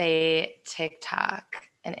would say TikTok.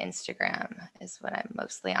 and Instagram is what I'm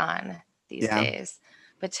mostly on these Yeah. days.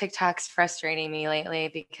 But TikTok's frustrating me lately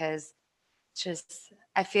because just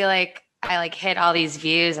I feel like I like hit all these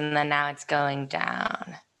views and then now it's going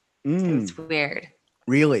down. So it's weird.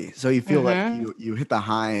 Really? So you feel like Mm-hmm. you hit the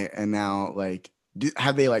high and now like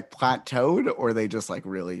have they like plateaued or are they just like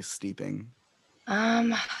really steeping?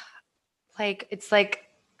 Um, like it's like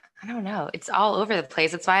I don't know. It's all over the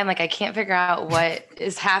place. That's why I'm like I can't figure out what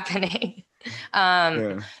is happening. Um,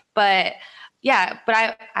 Yeah. but yeah, but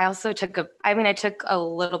I also took I took a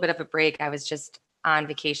little bit of a break. I was just on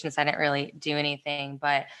vacation, so I didn't really do anything.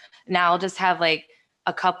 But now I'll just have like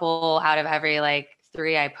a couple out of every like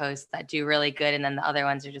 3 I post that do really good, and then the other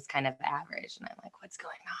ones are just kind of average. And I'm like, what's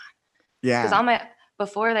going on? Because Yeah. all my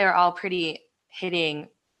before they were all pretty hitting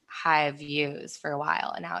high views for a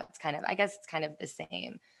while, and now it's kind of I guess it's kind of the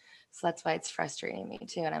same. So that's why it's frustrating me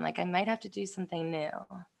too. And I'm like, I might have to do something new.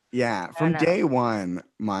 Yeah. I don't From know. day one,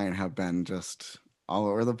 mine have been just all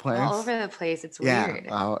over the All place. over the place. It's Yeah. weird.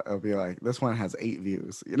 I'll be like, this one has 8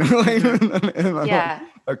 views, you know, like Hmm. and then Yeah.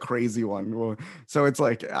 a crazy one. So it's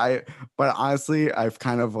like but honestly, I've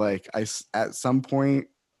kind of like at some point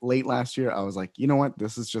late last year, I was like, you know what,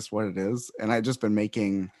 this is just what it is, and I just been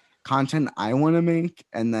making content I want to make,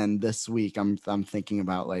 and then this week I'm thinking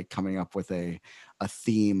about like coming up with a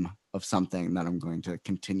theme of something that I'm going to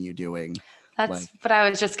continue doing. That's Like, what I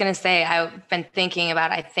was just going to say. I've been thinking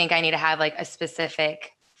about, I think I need to have like a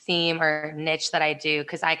specific theme or niche that I do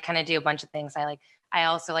because I kind of do a bunch of things. I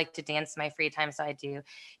also like to dance in my free time. So I do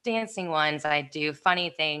dancing ones, I do funny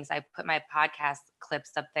things. I put my podcast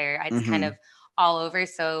clips up there. It's kind mhm. of all over.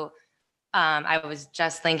 So I was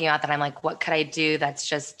just thinking about that. I'm like, what could I do that's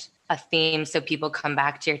just a theme so people come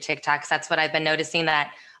back to your TikToks? That's what I've been noticing,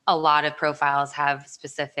 that a lot of profiles have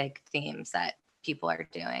specific themes that people are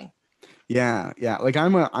doing. Yeah, yeah. Like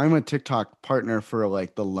I'm a TikTok partner for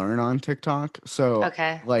like the Learn on TikTok. So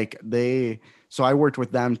Okay. like so I worked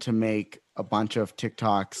with them to make a bunch of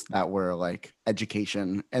TikToks that were like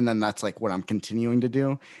education, and then that's like what I'm continuing to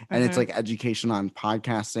do. And it's Mm-hmm. like education on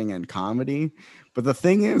podcasting and comedy. But the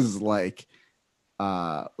thing is like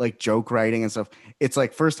joke writing and stuff. It's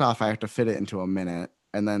like first off I have to fit it into a minute,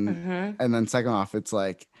 Mm-hmm. and then second off it's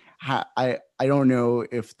like I don't know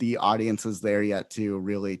if the audience is there yet to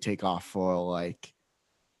really take off for like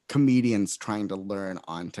comedians trying to learn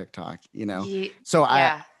on TikTok, you know? So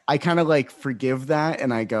Yeah. I kind of like forgive that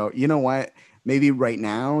and I go, you know what? Maybe right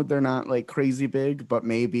now they're not like crazy big, but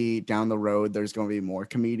maybe down the road there's going to be more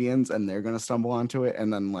comedians and they're going to stumble onto it,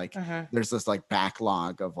 and then like Mm-hmm. there's this like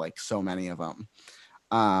backlog of like so many of them.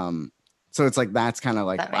 Um so it's like that's kind of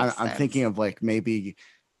like That makes I'm thinking sense. of like maybe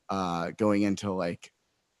going into like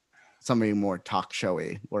something more talk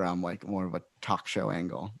showy where I'm like more of a talk show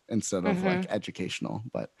angle instead of like Mm-hmm. educational.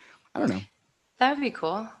 But I don't know. That would be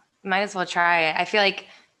cool. Might as well try it. I feel like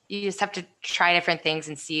you just have to try different things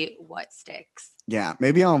and see what sticks. Yeah,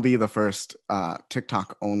 maybe I'll be the first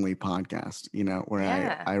TikTok only podcast, you know, where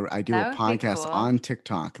Yeah. I do a That would be podcast cool. on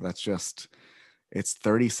TikTok that's just it's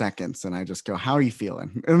 30 seconds and I just go, how are you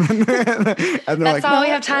feeling? And then and they're That's like, all we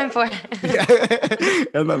no, have time for. yeah.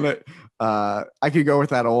 And then I could go with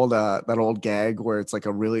that old gag where it's like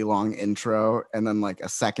a really long intro and then like a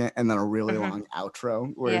second and then a really Mm-hmm. long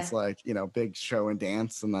outro where Yeah. it's like, you know, big show and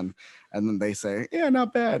dance, and then they say, yeah,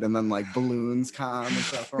 not bad, and then like balloons come and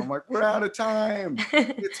stuff, and I'm like, we're out of time.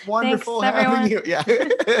 It's wonderful Thanks, having everyone. you.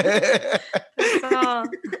 Yeah. That's all.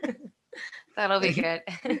 That'll be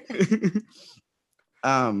good.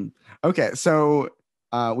 um okay, so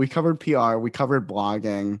we covered PR, we covered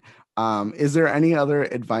blogging. Is there any other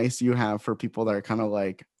advice you have for people that are kind of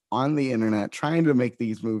like on the internet trying to make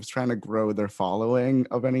these moves, trying to grow their following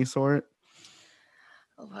of any sort?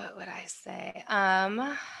 What would I say?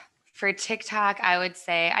 For TikTok, I would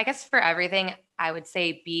say, I guess for everything, I would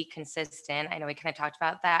say be consistent. I know we kind of talked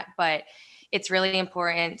about that, but it's really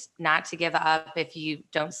important not to give up if you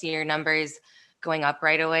don't see your numbers going up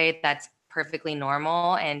right away. That's perfectly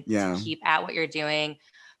normal, and to Yeah. keep at what you're doing.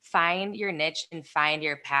 Find your niche and find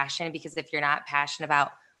your passion, because if you're not passionate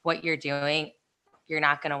about what you're doing, you're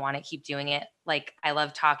not going to want to keep doing it. Like, I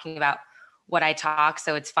love talking about what I talk,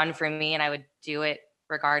 so it's fun for me, and I would do it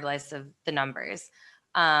regardless of the numbers.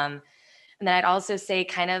 And then I'd also say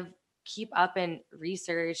kind of keep up and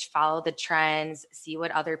research, follow the trends, see what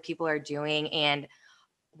other people are doing, and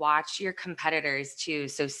watch your competitors too.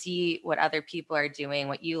 So see what other people are doing,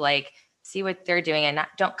 what you like, see what they're doing, and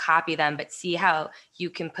don't copy them, but see how you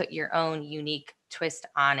can put your own unique twist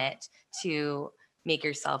on it to make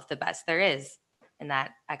yourself the best there is in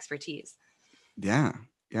that expertise. Yeah.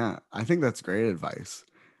 Yeah. I think that's great advice.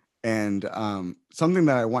 And something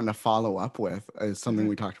that I want to follow up with is something Mhm.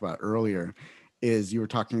 we talked about earlier, is you were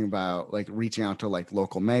talking about like reaching out to like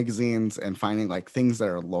local magazines and finding like things that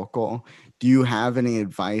are local. Do you have any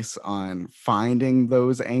advice on finding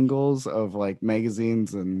those angles of like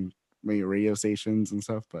magazines and maybe radio stations and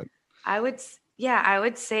stuff? But Yeah, I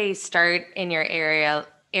would say start in your area.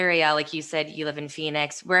 Like you said, you live in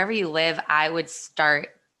Phoenix. Wherever you live, I would start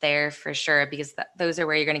there for sure because those are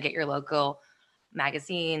where you're going to get your local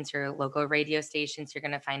magazines, your local radio stations. You're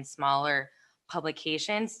going to find smaller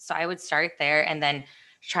publications. So I would start there and then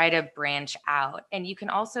try to branch out. And you can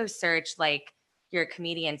also search like you're a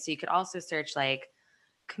comedian. So you could also search like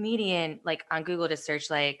comedian, like on Google to search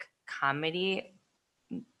like comedy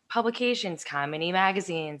publications, comedy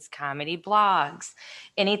magazines, comedy blogs,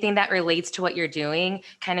 anything that relates to what you're doing,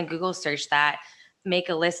 kind of Google search that, make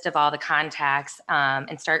a list of all the contacts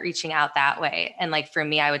and start reaching out that way. And like for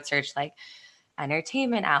me, I would search like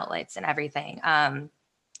entertainment outlets and everything.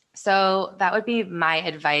 So that would be my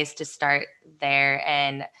advice to start there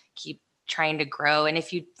and keep trying to grow. And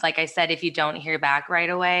if you, like I said, if you don't hear back right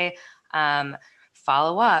away,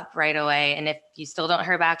 follow up right away. And if you still don't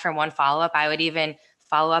hear back from one follow up, I would even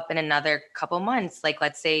follow up in another couple months. Like,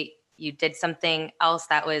 let's say you did something else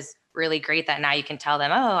that was really great that now you can tell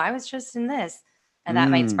them, oh, I was just in this. And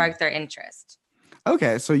that might mm, spark their interest.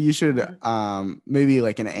 okay, so you should Mhm. maybe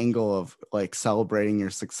like an angle of like celebrating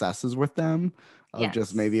your successes with them, of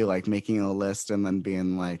just Yes. maybe like making a list and then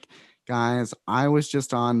being like, guys, I was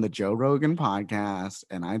just on the Joe Rogan podcast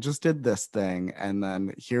and I just did this thing and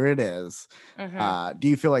then here it is. Hmm. Do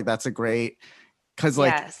you feel like that's a great, because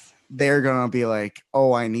like Yes. they're gonna be like,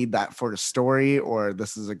 oh, I need that for the story, or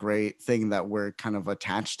this is a great thing that we're kind of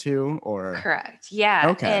attached to, or Correct. Yeah.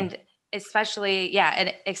 okay. And especially,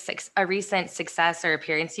 yeah, a recent success or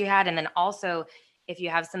appearance you had. And then also, if you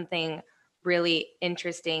have something really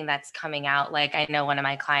interesting that's coming out, like I know one of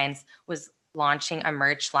my clients was launching a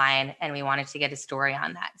merch line and we wanted to get a story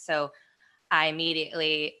on that. So I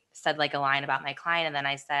immediately said like a line about my client and then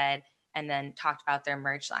I said, and then talked about their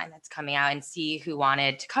merch line that's coming out and see who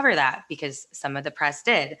wanted to cover that because some of the press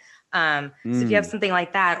did. So if you have Mm, something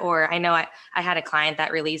like that, or I know I had a client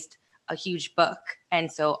that released a huge book.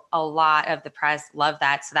 And so a lot of the press loved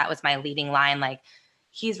that. So that was my leading line. Like,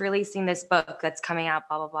 he's releasing this book that's coming out,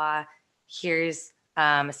 blah, blah, blah. Here's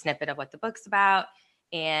a snippet of what the book's about.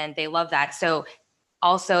 And they love that. So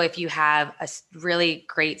also, if you have a really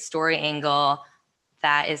great story angle,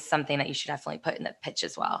 that is something that you should definitely put in the pitch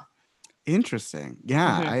as well. interesting.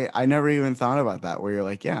 Yeah, Hmm. I never even thought about that. Where you're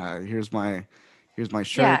like, yeah, here's my Yeah.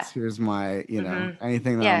 shirts, here's my, Hmm.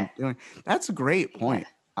 anything that Yeah. I'm doing. That's a great Yeah. point.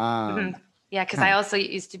 Hmm. Yeah. Because I Yeah, also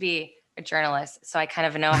used to be a journalist, so I kind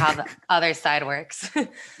of know how the other side works.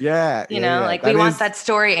 yeah, You yeah, know, yeah. like we That want is, that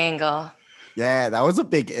story angle. yeah, that was a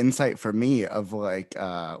big insight for me of like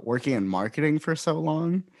working in marketing for so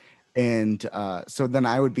long. And so then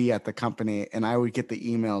I would be at the company and I would get the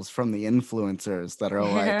emails from the influencers that are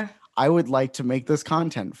like, I would like to make this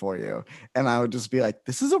content for you. And I would just be like,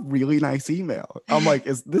 this is a really nice email. I'm like,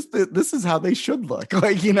 is this is how they should look?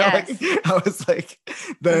 Like, like Yes. I was like,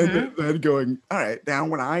 Hmm. then going, all right, now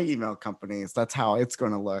when I email companies, that's how it's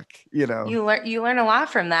gonna look, You learn a lot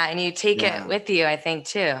from that, and you take it Yeah. with you, I think,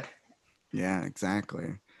 too. Yeah,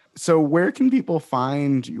 exactly. So where can people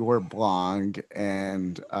find your blog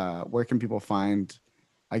and where can people find,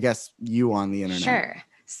 I guess, you on the internet? Sure.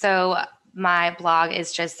 So my blog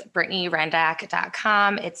is just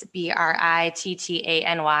BrittanyRendak.com. It's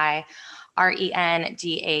BrittanyRendak.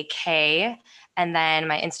 And then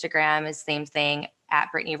my Instagram is same thing at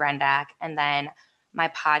Brittany Rendak. And then my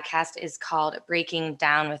podcast is called Breaking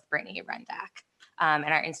Down with Brittany Rendak. And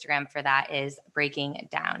our Instagram for that is Breaking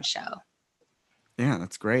Down Show. Yeah,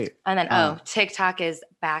 that's great. And then, TikTok is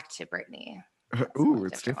Back to Brittany. That's the Ooh, only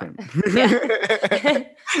it's different different. one. Yeah.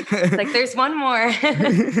 It's like, there's one more.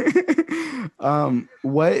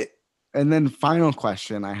 What, and then final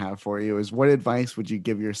question I have for you is what advice would you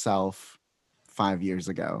give yourself 5 years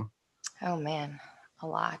ago? Oh man, a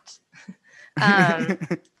lot. Um,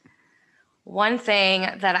 One thing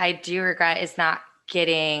that I do regret is not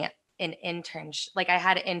getting an internship. Like, I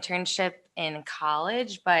had an internship in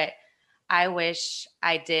college, but I wish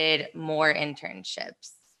I did more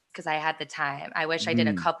internships because I had the time. I wish I did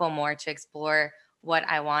a Mm, couple more to explore what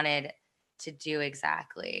I wanted to do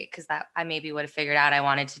exactly, because that I maybe would have figured out I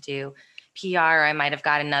wanted to do PR, or I might have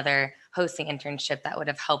got another hosting internship that would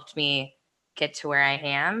have helped me get to where I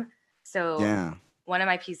am. So yeah. one of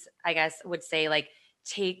my pieces, I guess, would say like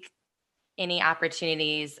take any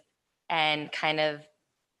opportunities and kind of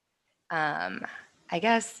um, I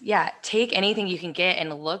guess, yeah, take anything you can get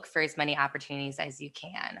and look for as many opportunities as you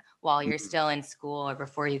can while you're still in school or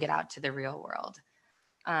before you get out to the real world.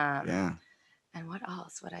 Yeah. And what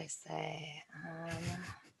else would I say?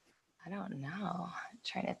 I don't know. I'm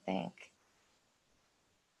trying to think.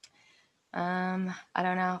 I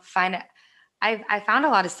don't know. I found a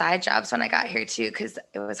lot of side jobs when I got here too, because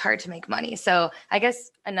it was hard to make money. So I guess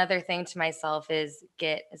another thing to myself is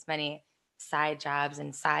get as many side jobs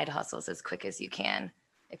and side hustles as quick as you can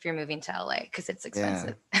if you're moving to LA, because it's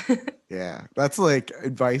expensive. Yeah. That's like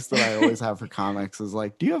advice that I always have for comics is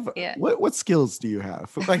like, do you have what skills do you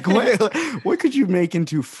have? Like what could you make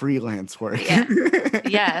into freelance work? Yeah.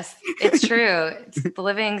 Yes, it's true. The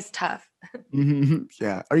living's tough.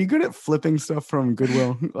 Yeah. Are you good at flipping stuff from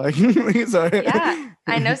Goodwill? Like, sorry. Yeah.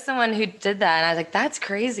 I know someone who did that and I was like, that's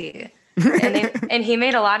crazy. And he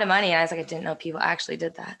made a lot of money. And I was like, I didn't know people actually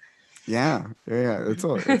did that. Yeah. It's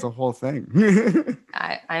a whole thing.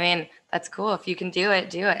 I mean, that's cool. If you can do it,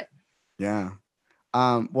 do it. Yeah.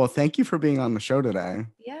 Well, thank you for being on the show today.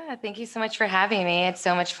 Yeah. Thank you so much for having me. It's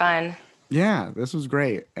so much fun. Yeah, this was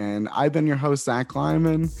great. And I've been your host, Zach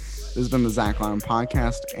Lyman. This has been the Zach Lyman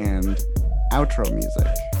Podcast and outro music.